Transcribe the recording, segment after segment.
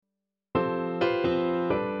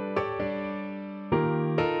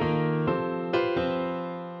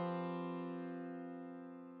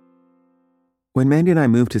when Mandy and I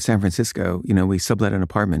moved to San Francisco, we sublet an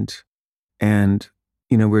apartment and,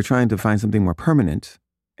 we were trying to find something more permanent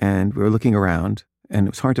and we were looking around and it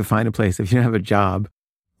was hard to find a place if you don't have a job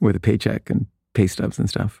with a paycheck and pay stubs and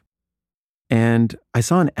stuff. And I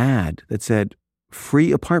saw an ad that said,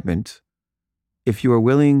 free apartment if you are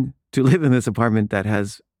willing to live in this apartment that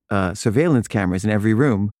has surveillance cameras in every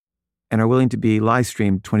room and are willing to be live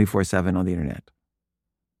streamed 24/7 on the internet.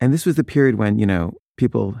 And this was the period when,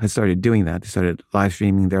 people had started doing that. They started live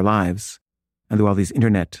streaming their lives. And there were all these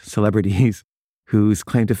internet celebrities whose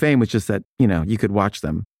claim to fame was just that, you could watch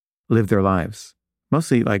them live their lives.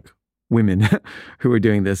 Mostly like women who were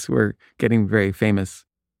doing this were getting very famous.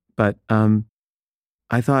 But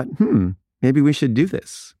I thought, maybe we should do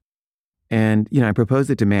this. And, I proposed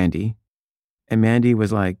it to Mandy. And Mandy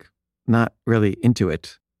was like, not really into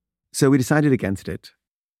it. So we decided against it.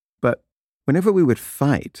 But whenever we would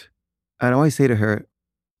fight, I'd always say to her,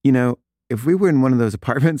 if we were in one of those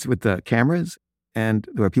apartments with the cameras and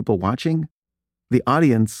there were people watching, the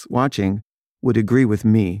audience watching would agree with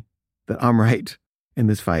me that I'm right in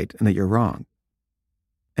this fight and that you're wrong.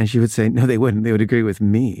 And she would say, no, they wouldn't. They would agree with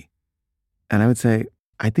me. And I would say,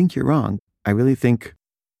 I think you're wrong. I really think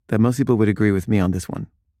that most people would agree with me on this one.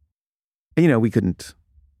 And, we couldn't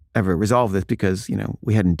ever resolve this because,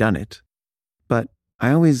 we hadn't done it. But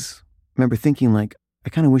I always remember thinking like, I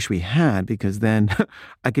kind of wish we had, because then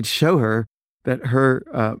I could show her that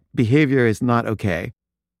her behavior is not okay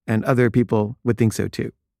and other people would think so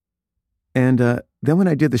too. And then when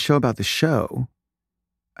I did the show about the show,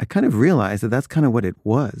 I kind of realized that that's kind of what it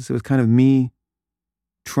was. It was kind of me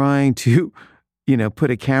trying to, put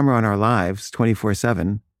a camera on our lives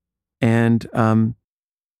 24/7 and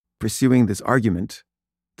pursuing this argument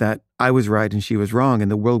that I was right and she was wrong and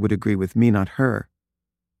the world would agree with me, not her.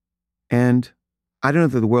 And I don't know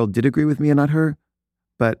if the world did agree with me and not her,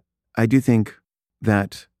 but I do think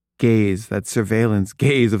that that surveillance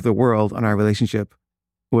gaze of the world on our relationship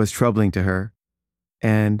was troubling to her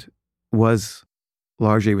and was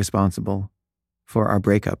largely responsible for our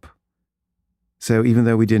breakup. So even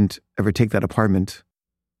though we didn't ever take that apartment,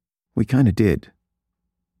 we kind of did.